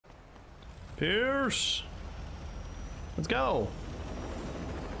Pierce! Let's go!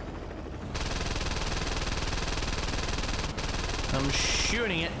 I'm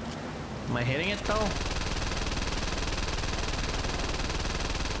shooting it. Am I hitting it though?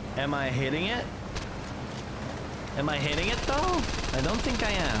 Am I hitting it? Am I hitting it though? I don't think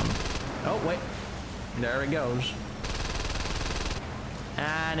I am. Oh, wait. There it goes.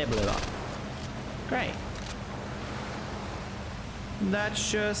 And it blew up. Great.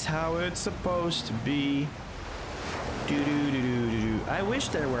 That's just how it's supposed to be. I wish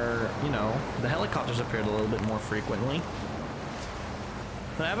there were, you know, the helicopters appeared a little bit more frequently.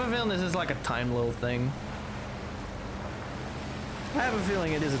 But I have a feeling this is like a time little thing. I have a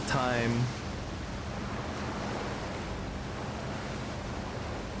feeling it is a time.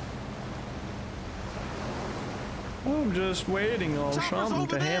 I'm just waiting on something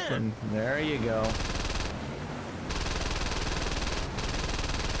to happen. There you go.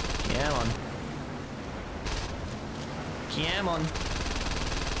 Come on. Come on.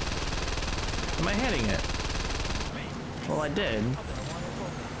 Am I hitting it? Well, I did.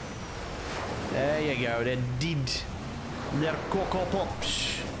 There you go. That did. They're Cocoa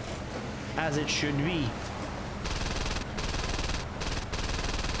Pops. As it should be.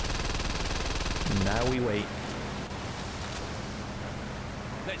 Now we wait.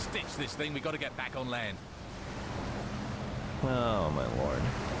 Let's ditch this thing. We got to get back on land. Oh my lord.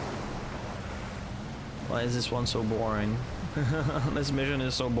 Why is this one so boring? This mission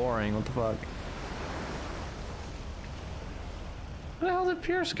is so boring. What the fuck? Where the hell did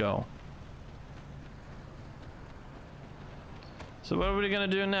Pierce go? So what are we gonna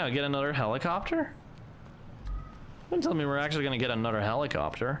do now? Get another helicopter? Don't tell me we're actually gonna get another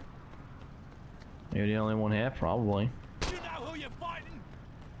helicopter. You're the only one here, probably. You know who you're fighting?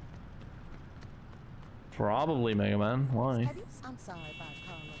 Probably, Mega Man. Why? I'm sorry about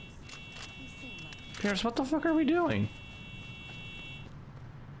Carlos. He seemed like Pierce, what the fuck are we doing?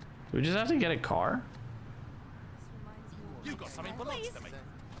 Do we just have to get a car? You got something belongs to me.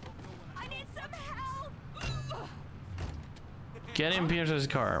 I need some help. Get in Pierce's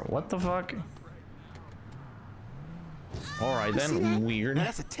car. What the fuck? Alright See that? then, weird. Now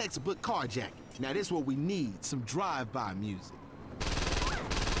that's a textbook carjacking. Now this is what we need, some drive-by music.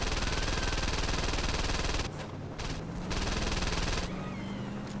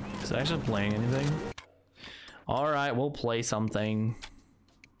 Is it actually playing anything? Alright, we'll play something.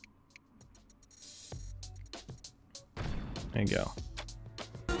 There you go.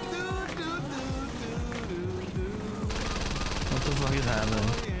 What the fuck is happening?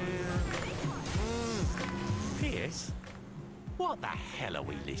 Pierce? What the hell are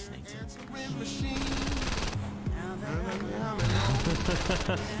we listening to?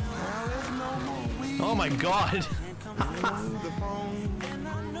 Oh my god!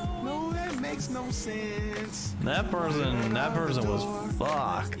 No, that makes no sense. That person was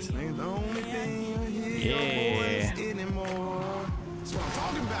fucked. Yeah. That's what I'm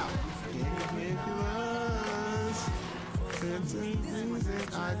talking about.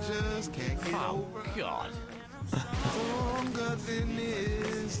 I just can't get Oh over. God.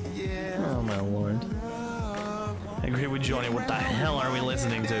 Oh my lord. I agree with Johnny. What the hell are we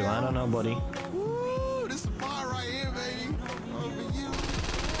listening to? I don't know, buddy. Ooh, this is the bar right here, baby. Over you.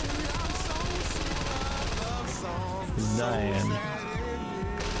 I'm so sick of love songs. Dying.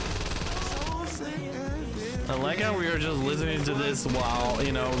 I like how we are just listening to this while,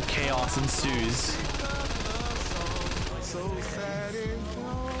 you know, chaos ensues. So sad and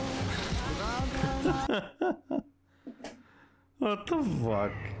cold. What the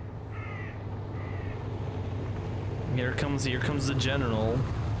fuck? Here comes the general,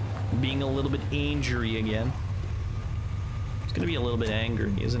 being a little bit angry again. He's gonna be a little bit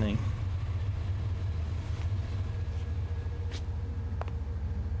angry, isn't he?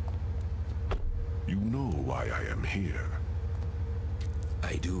 You know why I am here.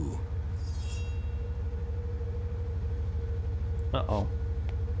 I do. Uh-oh.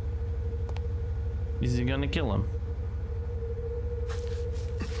 Is he gonna kill him?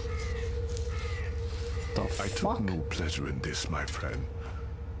 The I fuck? took no pleasure in this, my friend.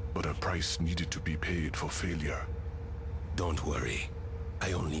 But a price needed to be paid for failure. Don't worry.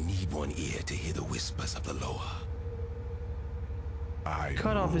 I only need one ear to hear the whispers of the Loa. I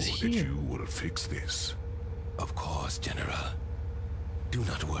Cut know off his that ear. you will fix this. Of course, General. Do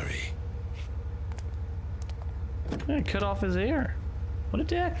not worry. Yeah, cut off his ear. What a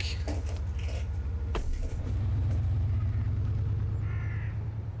dick.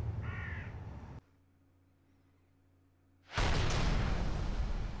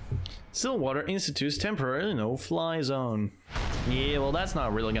 Stillwater institutes temporary no-fly zone. Yeah, well, that's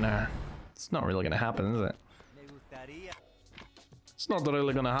not really gonna It's not really gonna happen, is it? It's not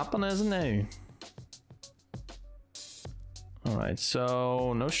really gonna happen, isn't it? Alright,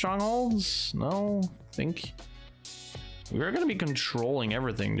 so no strongholds? No, I think we're gonna be controlling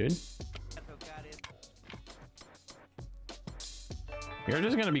everything, dude. You're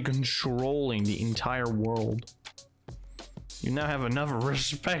just gonna be controlling the entire world. You now have enough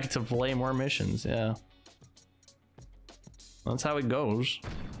respect to play more missions, yeah. That's how it goes.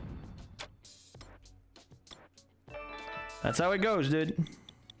 That's how it goes, dude.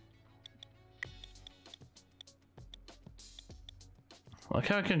 Like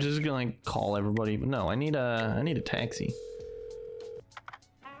how I can just like call everybody, but no, I need a taxi.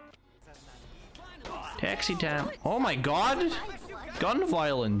 Taxi time. Oh my god! Gun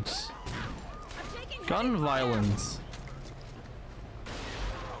violence. Gun violence.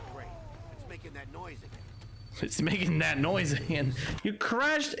 It's making that noise again. It's making that noise again. You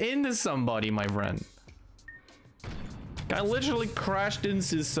crashed into somebody, my friend. I literally crashed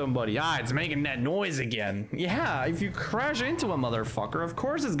into somebody. Ah, it's making that noise again. Yeah, if you crash into a motherfucker, of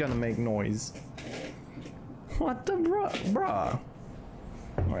course it's gonna make noise. What the bruh?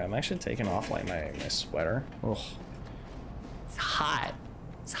 Alright, I'm actually taking off like my sweater. Ugh. It's hot.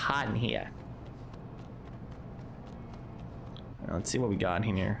 It's hot in here. Right, let's see what we got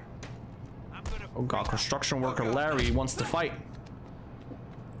in here. Oh god, construction worker Larry wants to fight.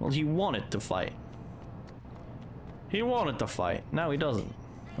 Well, he wanted to fight. He wanted to fight. Now he doesn't.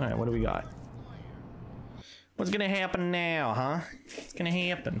 Alright, what do we got? What's gonna happen now, huh? What's gonna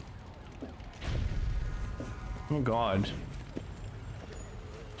happen? Oh god.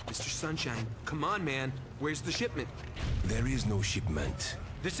 Mr. Sunshine, come on, man. Where's the shipment? There is no shipment.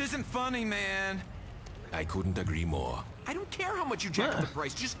 This isn't funny, man. I couldn't agree more. I don't care how much you jack up the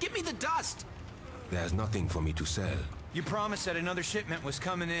price. Just give me the dust. There's nothing for me to sell. You promised that another shipment was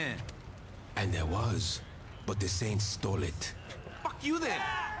coming in. And there was, but the Saints stole it. Fuck you then.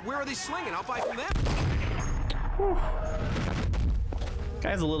 Where are they slinging? I'll buy from them.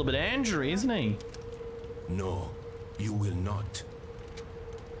 Guy's a little bit angry, isn't he? No, you will not.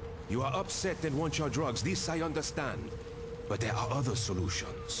 You are upset and want your drugs. This I understand. But there are other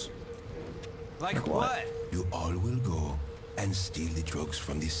solutions. Like what? You all will go and steal the drugs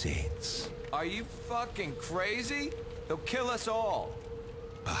from the Saints. Are you fucking crazy? They'll kill us all.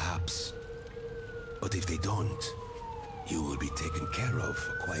 Perhaps. But if they don't, you will be taken care of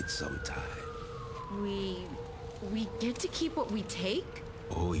for quite some time. We get to keep what we take?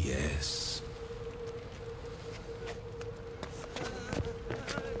 Oh, yes.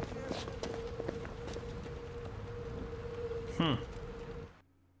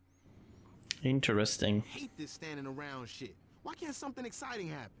 Interesting. I hate this standing around shit. Why can't something exciting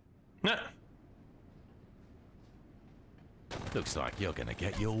happen? Nah. Looks like you're gonna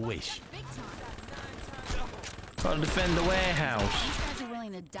get your wish. Big time. Gotta defend the warehouse. These guys are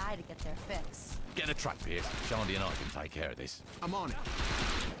willing to die to get their fix. Get a truck, Pierce. Shandy and I can take care of this. I'm on it.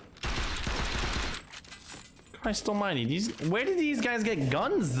 Christ almighty, where did these guys get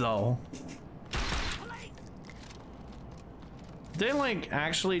guns though? They like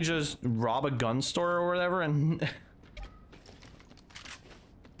actually just rob a gun store or whatever and I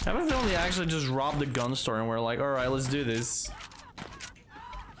have a feeling they actually just robbed the gun store and we're like, alright, let's do this.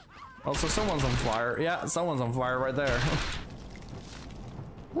 Also, someone's on fire. Yeah, someone's on fire right there.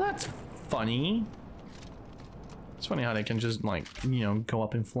 That's funny. It's funny how they can just like, you know, go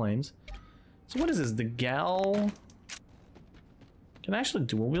up in flames. So what is this? The gal can I actually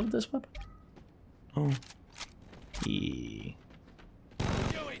dual wield this weapon? Oh. Yeah.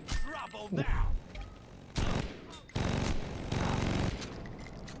 You're in trouble now.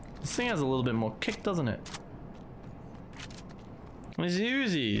 This thing has a little bit more kick, doesn't it? These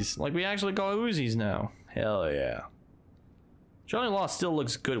Uzis. Like, we actually call Uzis now. Hell yeah. Johnny Law still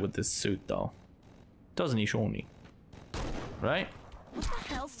looks good with this suit, though. Doesn't he, Shawnee? Right? What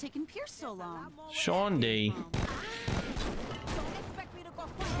the hell's taking Pierce so long? Shawnee.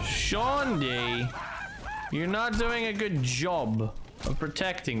 Shawnee. You're not doing a good job of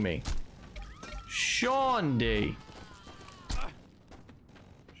protecting me. Shawnee.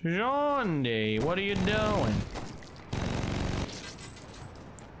 Shawnee, what are you doing?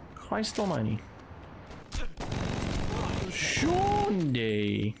 Christ almighty.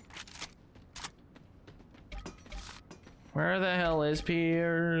 Shawnee. Where the hell is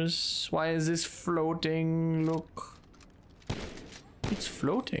Pierce? Why is this floating? Look. It's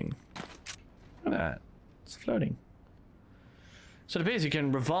floating. Look at that. It's floating. So the base you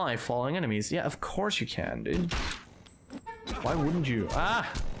can revive falling enemies. Yeah, of course you can, dude. Why wouldn't you?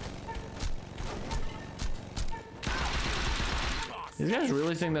 Ah! These guys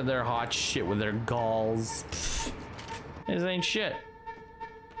really think that they're hot shit with their galls. Pfft. These ain't shit.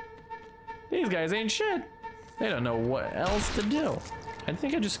 These guys ain't shit. They don't know what else to do. I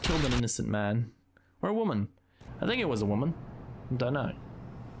think I just killed an innocent man. Or a woman. I think it was a woman. Don't know.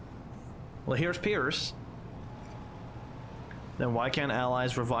 Well, here's Pierce. Then why can't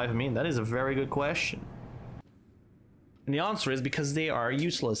allies revive me? That is a very good question. And the answer is because they are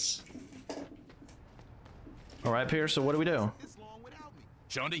useless. Alright, Pierce, so what do we do?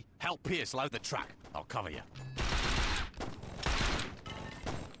 Johnny, help Pierce load the truck. I'll cover you.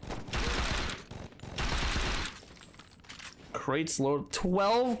 Crates load.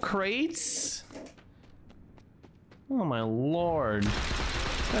 12 crates? Oh my lord.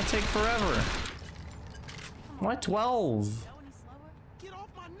 It's gonna take forever. Why 12? Get off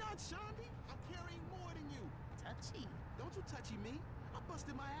my nuts, Shandy. I'm carrying more than you. Touchy. Don't you touchy me. I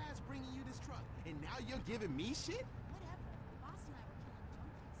busted my ass bringing you this truck, and now you're giving me shit? Whatever. The boss and I were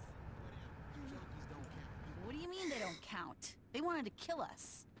killing junkies. Junkies don't count. What do you mean they don't count? They wanted to kill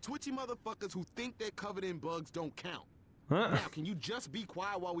us. Twitchy motherfuckers who think they're covered in bugs don't count. Huh? Now, can you just be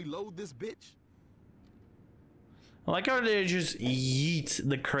quiet while we load this bitch? I like how they just yeet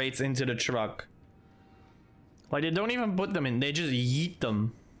the crates into the truck. Like, they don't even put them in, they just yeet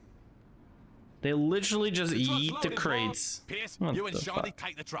them. They literally just yeet the crates. Pierce, What you and the Johnny fuck?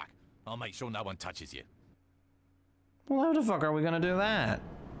 take the truck. I'll make sure no one touches you. Well, how the fuck are we gonna do that?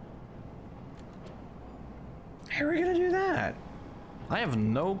 How are we gonna do that? I have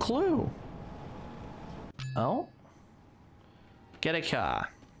no clue. Oh? Get a car.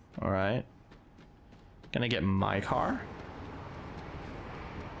 Alright. Gonna get my car?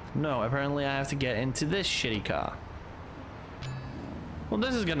 No, apparently I have to get into this shitty car. Well,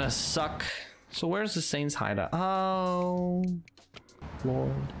 this is gonna suck. So where's the Saints hideout? Oh,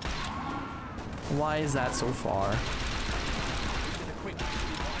 Lord. Why is that so far?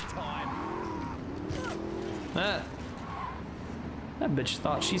 That bitch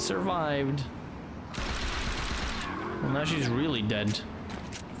thought she survived. Well, now she's really dead.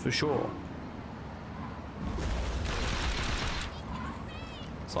 For sure.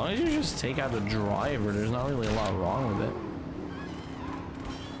 As long as you just take out the driver, there's not really a lot wrong with it.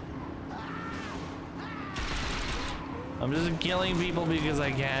 I'm just killing people because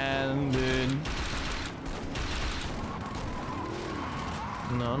I can, dude.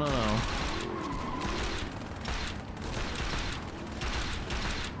 No, no, no.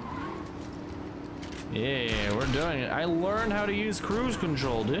 Yeah, we're doing it. I learned how to use cruise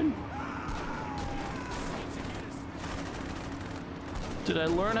control, dude. Did I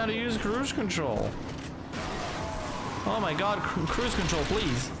learn how to use cruise control? Oh my god, cruise control,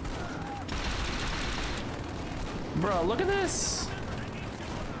 please. Bro, look at this.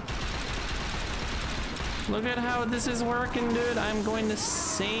 Look at how this is working, dude. I'm going the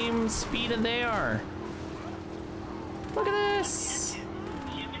same speed that they are. Look at this.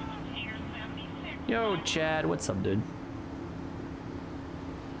 Yo, Chad, what's up, dude?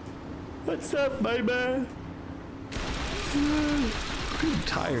 What's up, baby? I'm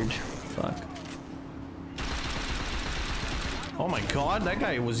tired. Fuck. Oh my god, that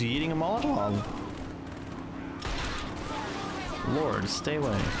guy was eating a Molotov. Lord, stay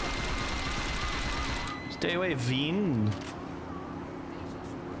away. Stay away, Veen.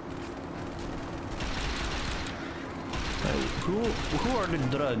 Who are the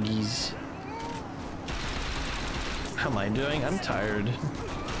druggies? How am I doing? I'm tired.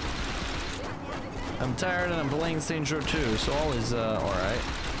 I'm tired and I'm playing Saints Row 2, so all is alright.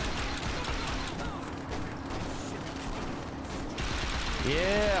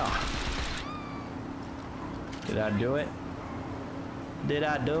 Yeah! Did I do it? Did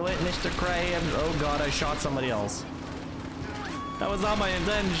I do it, Mr. Krabs? Oh god, I shot somebody else. That was not my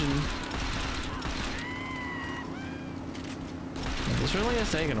intention. This really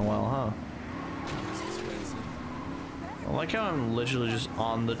has taken a while, huh? I like how I'm literally just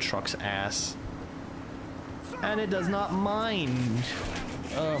on the truck's ass. And it does not mind.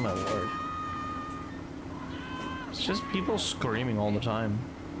 Oh my lord. It's just people screaming all the time.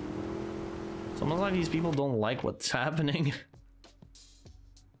 It's almost like these people don't like what's happening.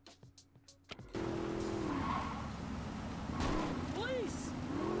 Police!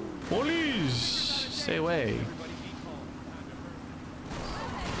 Police! Stay away.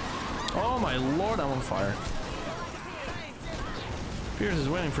 Oh my lord, I'm on fire. Pierce is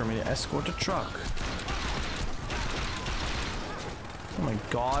waiting for me to escort the truck. Oh my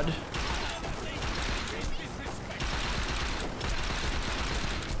god.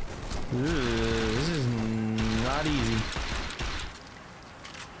 Ugh, this is not easy.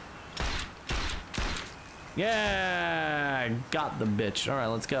 Yeah, got the bitch. All right,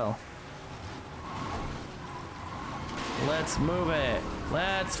 let's go. Let's move it.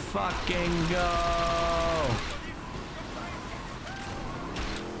 Let's fucking go.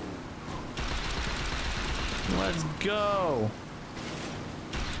 Let's go.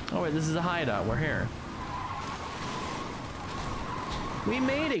 Oh wait, this is a hideout. We're here. We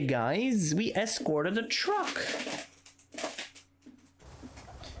made it, guys. We escorted a truck.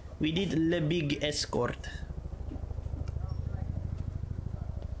 We did the big escort.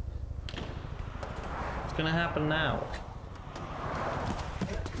 What's gonna happen now?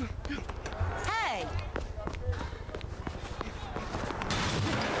 Hey!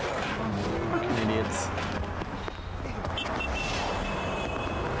 Fucking idiots.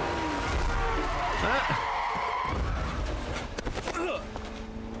 Ah.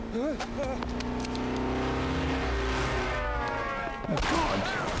 Oh God.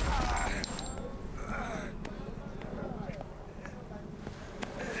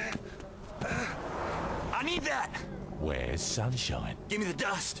 I need that! Where's Sunshine? Give me the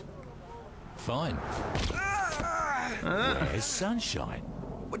dust! Fine. Where's Sunshine?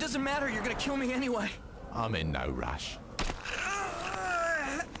 What doesn't matter, you're gonna kill me anyway. I'm in no rush.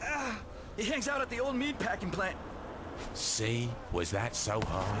 He hangs out at the old meat packing plant. See? Was that so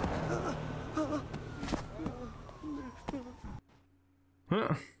hard?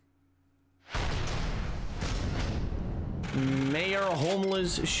 Huh. Mayor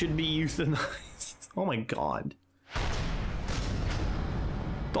homeless should be euthanized. Oh my God.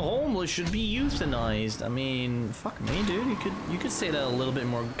 The homeless should be euthanized. I mean, fuck me, dude. You could say that a little bit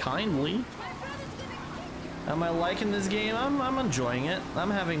more kindly. Am I liking this game? I'm enjoying it. I'm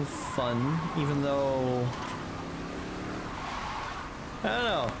having fun, even though I don't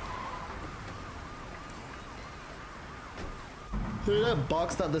know. Did that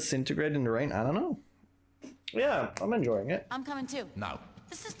box not disintegrate in the rain? I don't know. Yeah, I'm enjoying it. I'm coming too. No.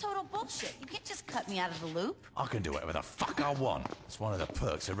 This is total bullshit. You can't just cut me out of the loop. I can do whatever the fuck I want. It's one of the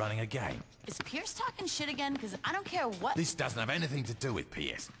perks of running a game. Is Pierce talking shit again? Because I don't care what. This doesn't have anything to do with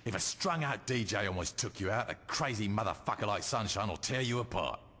Pierce. If a strung-out DJ almost took you out, a crazy motherfucker like Sunshine will tear you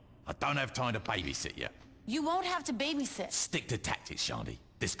apart. I don't have time to babysit you. You won't have to babysit. Stick to tactics, Shandy.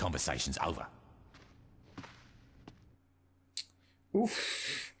 This conversation's over.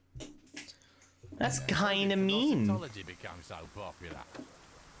 Oof. That's kind of mean. Becomes so popular.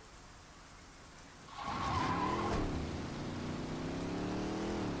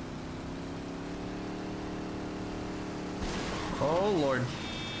 Oh Lord.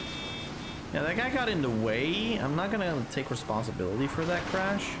 Yeah, that guy got in the way. I'm not gonna take responsibility for that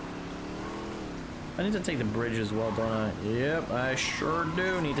crash. I need to take the bridge as well, don't I? Yep, I sure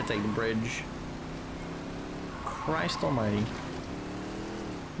do need to take the bridge. Christ almighty.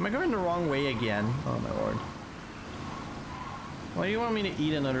 Am I going the wrong way again? Oh my Lord. Why do you want me to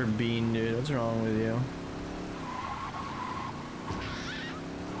eat another bean, dude? What's wrong with you?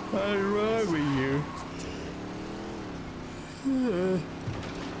 What's wrong with you?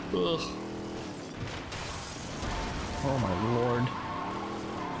 Ugh. Oh my Lord.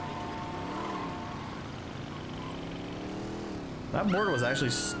 That board was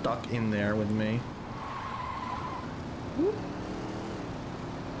actually stuck in there with me. Whoop.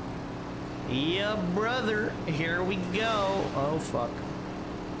 Yeah, brother. Here we go. Oh, fuck.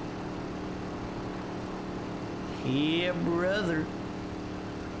 Yeah, brother.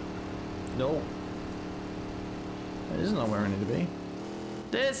 Nope. This is not where I need to be.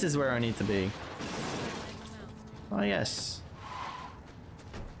 This is where I need to be. Oh, yes.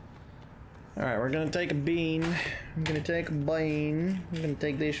 Alright, we're gonna take a bean. I'm gonna take a bean. I'm gonna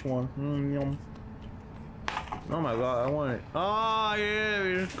take this one. Yum. Oh my God, I want it. Oh, yeah,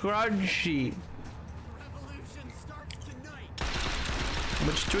 it's crunchy. Revolution starts tonight.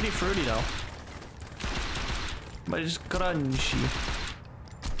 But it's tutti fruity though. But it's crunchy.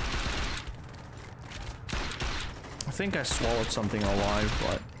 I think I swallowed something alive,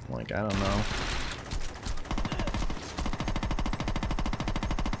 but like, I don't know.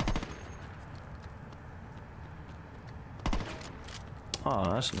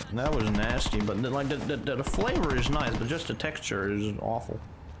 Oh, that was nasty, but like the flavor is nice, but just the texture is awful.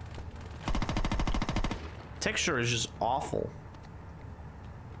 Texture is just awful.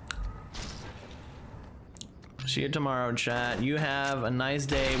 See you tomorrow, chat. You have a nice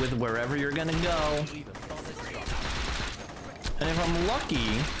day with wherever you're gonna go. And if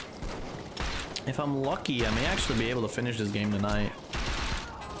I'm lucky, I may actually be able to finish this game tonight.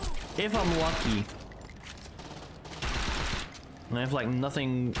 If I'm lucky. And if like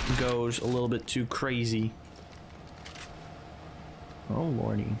nothing goes a little bit too crazy. Oh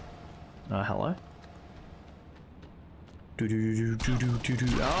Lordy. Hello?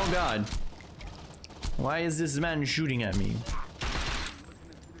 Oh god. Why is this man shooting at me?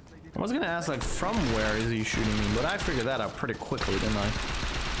 I was gonna ask like from where is he shooting me, but I figured that out pretty quickly, didn't I?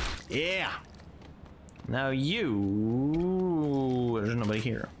 Yeah. Now you... There's nobody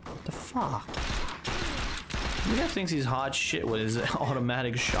here. What the fuck? The guy thinks he's hot shit with his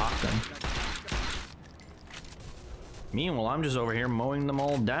automatic shotgun. Meanwhile, I'm just over here mowing them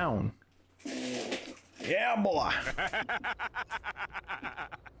all down. Yeah, boy.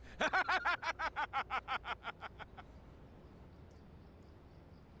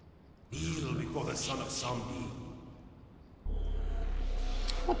 Kneel before the son of Zombie.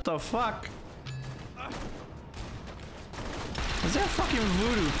 What the fuck? Is that fucking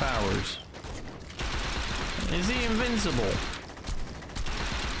voodoo powers? Is he invincible?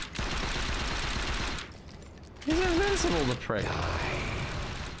 He's invincible, the prick.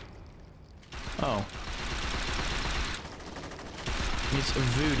 Oh. It's a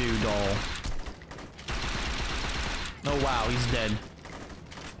voodoo doll. Oh wow, he's dead.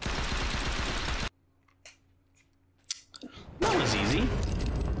 That was easy.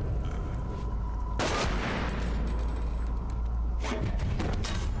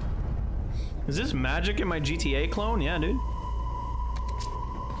 Is this magic in my GTA clone? Yeah, dude.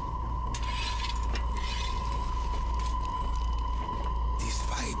 This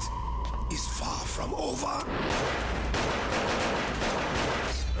fight is far from over.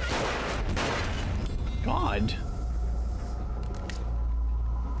 God.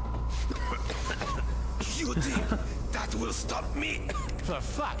 You think that will stop me? For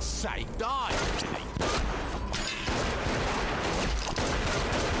fuck's sake, die!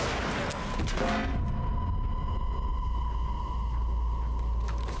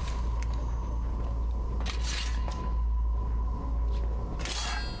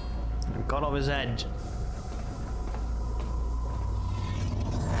 Got off his head.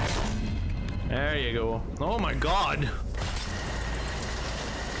 There you go. Oh my god.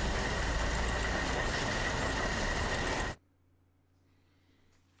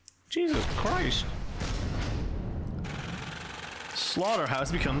 Jesus Christ.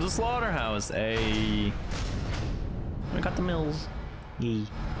 Slaughterhouse becomes a slaughterhouse. Hey. We got the mills. Yee.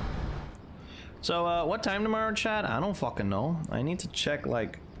 So, what time tomorrow, chat? I don't fucking know. I need to check,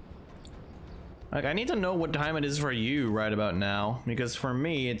 like, I need to know what time it is for you right about now, because for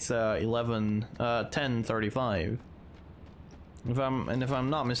me it's 10:35. If I'm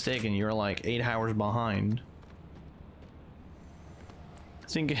not mistaken, you're like 8 hours behind. I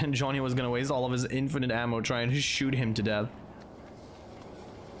think Johnny was gonna waste all of his infinite ammo trying to shoot him to death.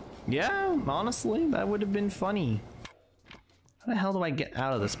 Yeah, honestly, that would have been funny. How the hell do I get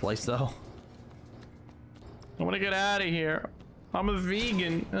out of this place though? I want to get out of here. I'm a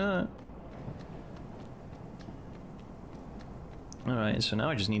vegan. Alright, so now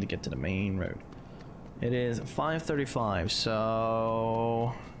I just need to get to the main road. It is 5:35,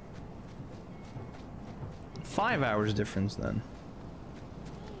 so 5 hours difference then.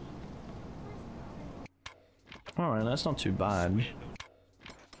 Alright, that's not too bad.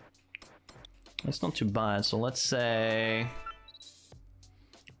 That's not too bad, so let's say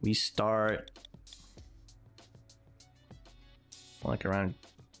we start like around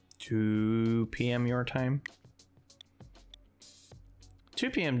 2 p.m. your time. 2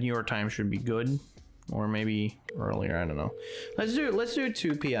 p.m. your time should be good, or maybe earlier. I don't know. Let's do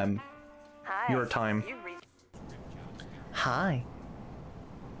 2 p.m. your time. Hi.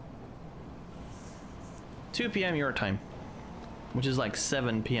 2 p.m. your time, which is like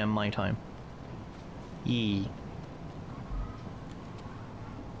 7 p.m. my time. Yee.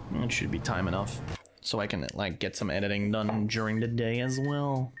 It should be time enough, so I can like get some editing done during the day as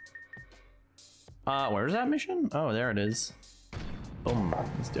well. Where's that mission? Oh, there it is. Boom,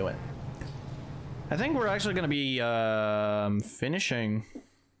 let's do it. I think we're actually gonna be finishing.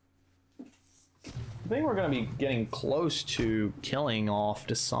 I think we're gonna be getting close to killing off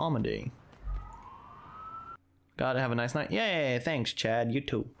the Samedi. Gotta have a nice night. Yay, thanks Chad, you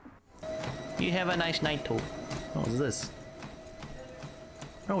too. You have a nice night too. What was this?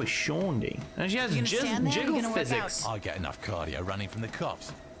 Oh, it's Shondi. And she has jiggle physics. I get enough cardio running from the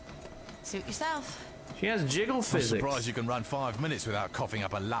cops. Suit yourself. She has jiggle I'm physics. surprised you can run 5 minutes without coughing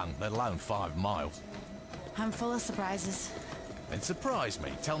up a lung, let alone 5 miles. I'm full of surprises. Then surprise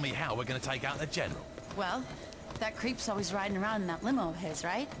me. Tell me how we're going to take out the general. Well, that creep's always riding around in that limo of his,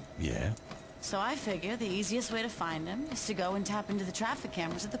 right? Yeah? So I figure the easiest way to find him is to go and tap into the traffic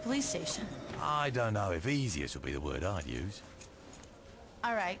cameras at the police station. I don't know if easiest would be the word I'd use.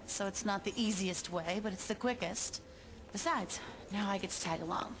 Alright, so it's not the easiest way, but it's the quickest. Besides, now I get to tag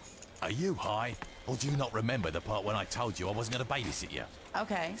along. Are you high? Or do you not remember the part when I told you I wasn't going to babysit you?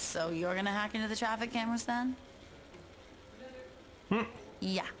 Okay, so you're gonna hack into the traffic cameras then?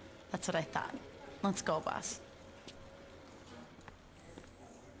 Yeah, that's what I thought. Let's go, boss.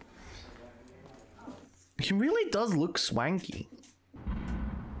 He really does look swanky.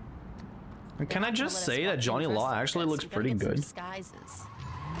 And can I just say that Johnny Law actually looks pretty good?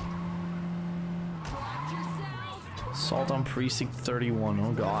 Assault on Precinct 31,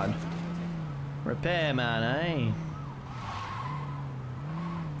 oh god. Repairman, eh?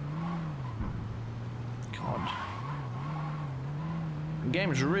 God. The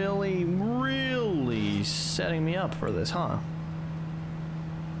game's really setting me up for this, huh?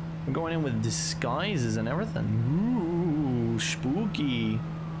 I'm going in with disguises and everything. Ooh, spooky.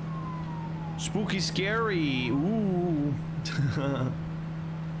 Spooky scary. Ooh.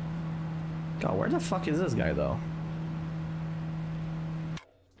 God, where the fuck is this guy though?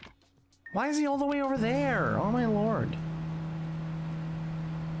 Why is he all the way over there? Oh my lord.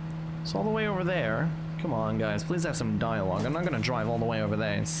 It's all the way over there. Come on guys, please have some dialogue. I'm not gonna drive all the way over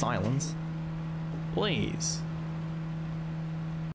there in silence. Please.